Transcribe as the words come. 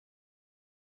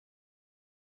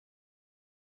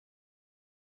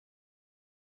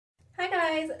Hi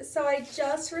guys, so I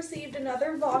just received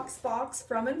another VoxBox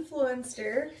from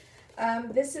Influenster.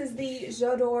 This is the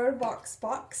J'adore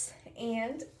VoxBox,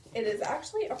 and it is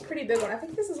actually a pretty big one. I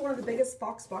think this is one of the biggest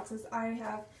VoxBoxes I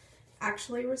have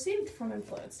actually received from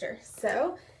Influenster.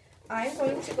 So I'm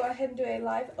going to go ahead and do a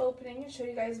live opening and show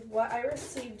you guys what I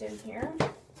received in here.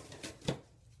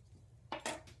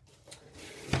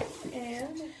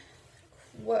 And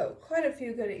whoa, quite a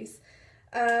few goodies.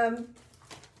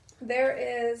 There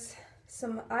is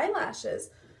some eyelashes.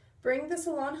 Bring the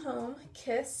salon home,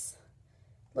 kiss.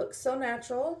 Looks so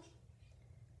natural.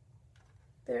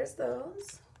 There's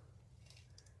those.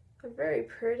 They're very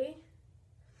pretty.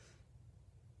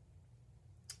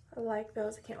 I like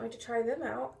those. I can't wait to try them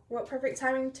out. What perfect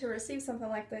timing to receive something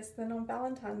like this than on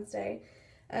Valentine's Day.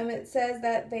 It says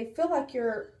that they feel like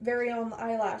your very own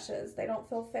eyelashes. They don't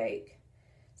feel fake.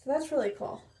 So that's really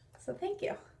cool. So thank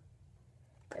you.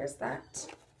 There's that.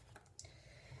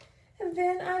 And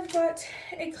then I've got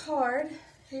a card.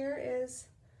 Here is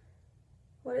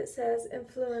what it says,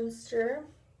 Influenster,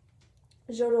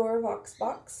 J'adore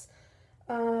VoxBox.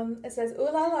 It says, ooh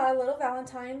la la, little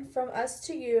Valentine, from us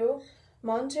to you,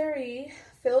 Monterey,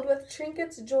 filled with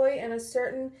trinkets, joy, and a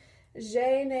certain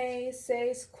je ne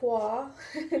sais quoi.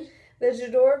 The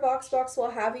J'adore VoxBox will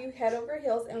have you head over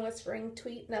heels and whispering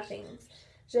tweet nothings.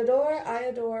 J'adore, I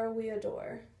adore, we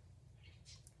adore.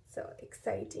 So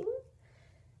exciting.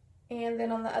 And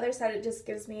then on the other side, it just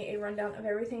gives me a rundown of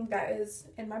everything that is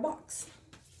in my box.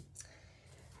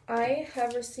 I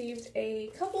have received a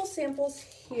couple samples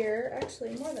here,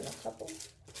 actually more than a couple.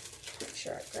 Make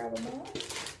sure I grab them all.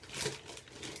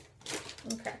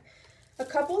 Okay. A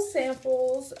couple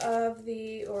samples of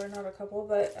the, or not a couple,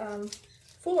 but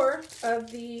 4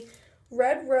 of the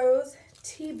Red Rose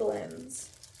tea blends.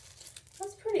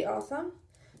 That's pretty awesome.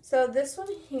 So this one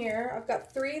here, I've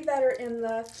got 3 that are in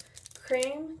the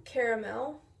cream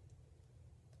caramel,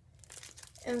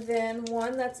 and then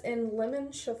 1 that's in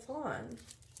lemon chiffon.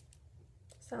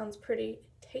 Sounds pretty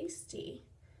tasty.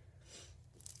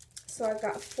 So I've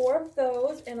got 4 of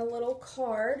those and a little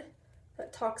card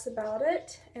that talks about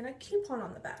it and a coupon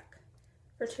on the back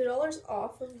for $2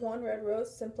 off of 1 Red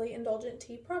Rose Simply Indulgent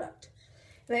Tea product.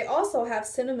 And they also have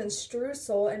cinnamon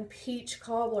streusel and peach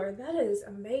cobbler. That is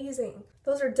amazing.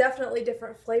 Those are definitely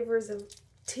different flavors of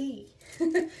tea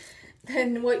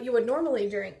than what you would normally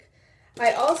drink.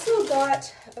 I also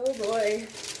got, oh boy,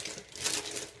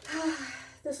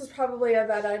 this was probably a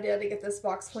bad idea to get this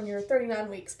box when you're 39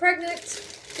 weeks pregnant,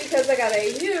 because I got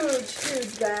a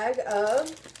huge bag of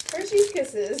Hershey's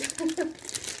Kisses.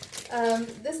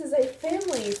 This is a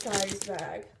family size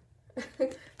bag.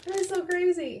 That is so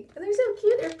crazy. And they're so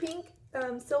cute. They're pink,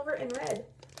 silver, and red.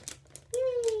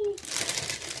 Yay!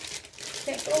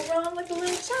 Can't go wrong with a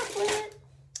little chocolate.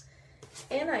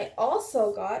 And I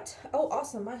also got, oh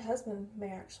awesome, my husband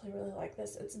may actually really like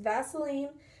this. It's Vaseline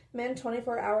Men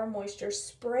 24-Hour Moisture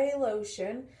Spray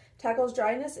Lotion. Tackles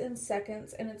dryness in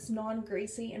seconds, and it's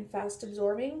non-greasy and fast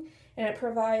absorbing, and it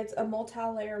provides a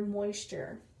multi-layer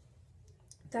moisture.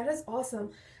 That is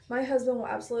awesome. My husband will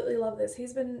absolutely love this.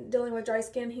 He's been dealing with dry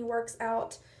skin. He works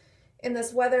out in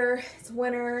this weather. It's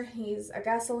winter. He's a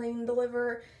gasoline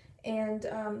deliverer.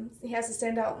 And he has to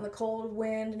stand out in the cold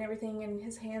wind and everything, and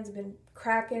his hands have been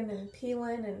cracking and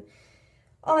peeling and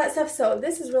all that stuff. So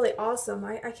this is really awesome.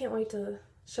 I can't wait to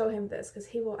show him this because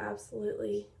he will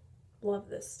absolutely love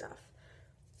this stuff.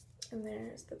 And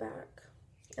there's the back.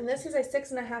 And this is a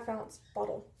 6.5 ounce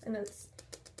bottle, and it's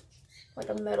like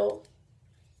a metal.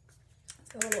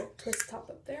 It's got a little twist top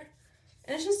up there.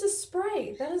 And it's just a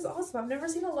spray. That is awesome. I've never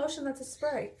seen a lotion that's a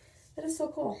spray. That is so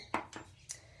cool.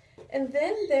 And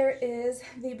then there is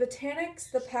the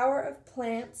Botanics, The Power of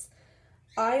Plants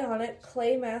Ionic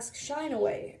Clay Mask Shine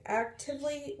Away.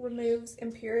 Actively removes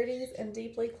impurities and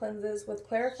deeply cleanses with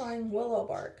clarifying willow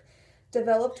bark.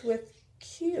 Developed with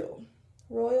Kew,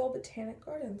 Royal Botanic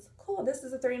Gardens. Cool. This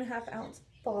is a 3.5 ounce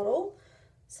bottle.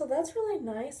 So that's really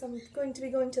nice. I'm going to be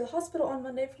going to the hospital on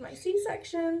Monday for my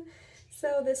C-section.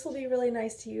 So this will be really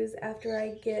nice to use after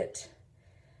I get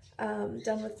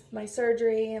done with my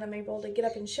surgery and I'm able to get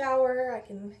up and shower. I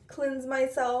can cleanse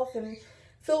myself and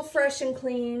feel fresh and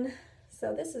clean.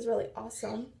 So this is really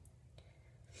awesome.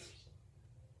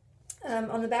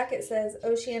 On the back it says,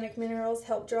 oceanic minerals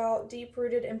help draw out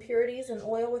deep-rooted impurities and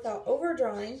oil without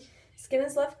over-drying. Skin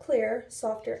is left clear,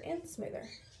 softer, and smoother.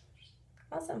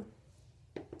 Awesome.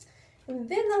 And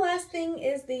then the last thing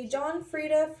is the John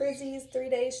Frieda Frizzy's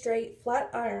 3-Day Straight Flat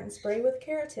Iron Spray with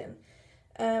Keratin.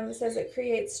 It says it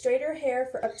creates straighter hair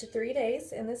for up to 3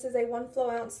 days, and this is a 1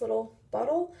 flow ounce little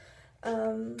bottle.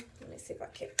 Let me see if I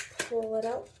can pull it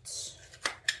out,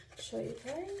 show you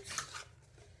guys.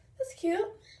 That's cute.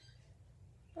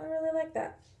 I really like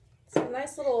that. It's a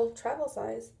nice little travel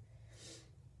size.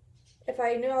 If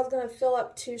I knew I was going to fill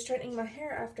up to straightening my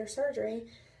hair after surgery,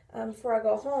 before I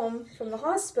go home from the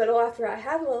hospital after I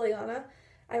have Liliana,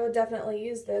 I would definitely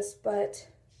use this, but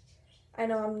I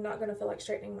know I'm not going to feel like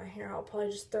straightening my hair. I'll probably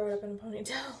just throw it up in a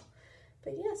ponytail.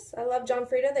 But yes, I love John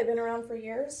Frieda. They've been around for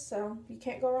years, so you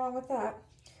can't go wrong with that.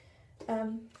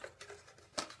 And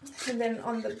then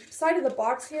on the side of the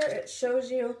box here, it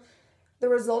shows you the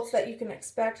results that you can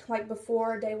expect, like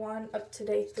before day 1 up to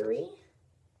day 3.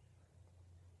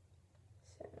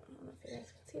 So I don't know if you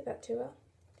guys can see that too well.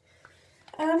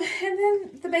 And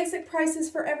then the basic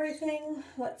prices for everything.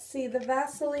 Let's see, the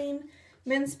Vaseline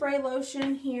men's spray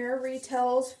lotion here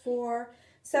retails for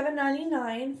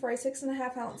 $7.99 for a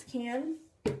 6.5 ounce can.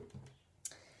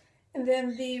 And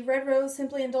then the Red Rose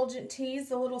Simply Indulgent Teas,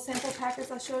 the little sample packets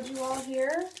I showed you all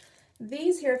here.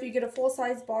 These here, if you get a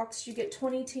full-size box, you get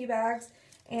 20 tea bags,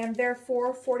 and they're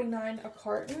 $4.49 a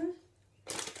carton.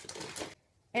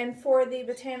 And for the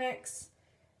Botanics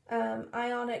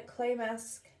Ionic Clay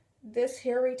Mask, this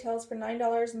here retails for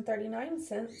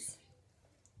 $9.39.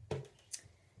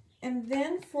 And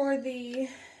then for the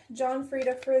John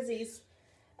Frieda Frizzies,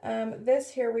 this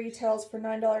here retails for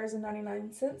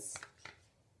 $9.99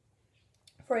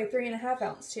 for a 3.5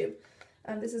 ounce tube.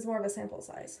 This is more of a sample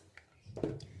size.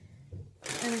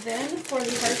 And then for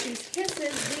the Hershey's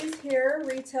Kisses, these here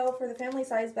retail for the family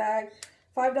size bag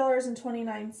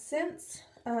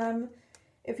 $5.29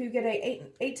 if you get a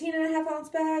 18.5 ounce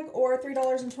bag, or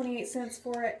 $3.28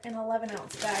 for an 11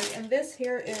 ounce bag. And this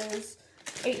here is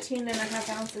 18.5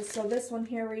 ounces, so this one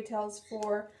here retails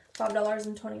for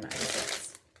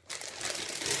 $5.29.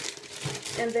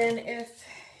 And then if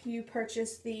you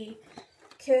purchase the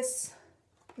Kiss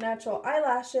Natural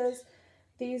Eyelashes,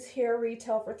 these here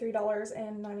retail for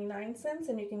 $3.99,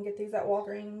 and you can get these at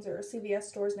Walgreens or CVS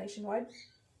stores nationwide.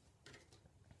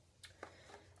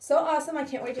 So awesome. I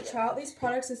can't wait to try out these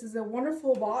products. This is a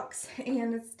wonderful box,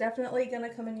 and it's definitely going to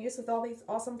come in use with all these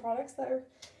awesome products that are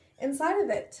inside of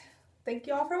it. Thank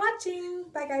you all for watching.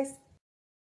 Bye, guys.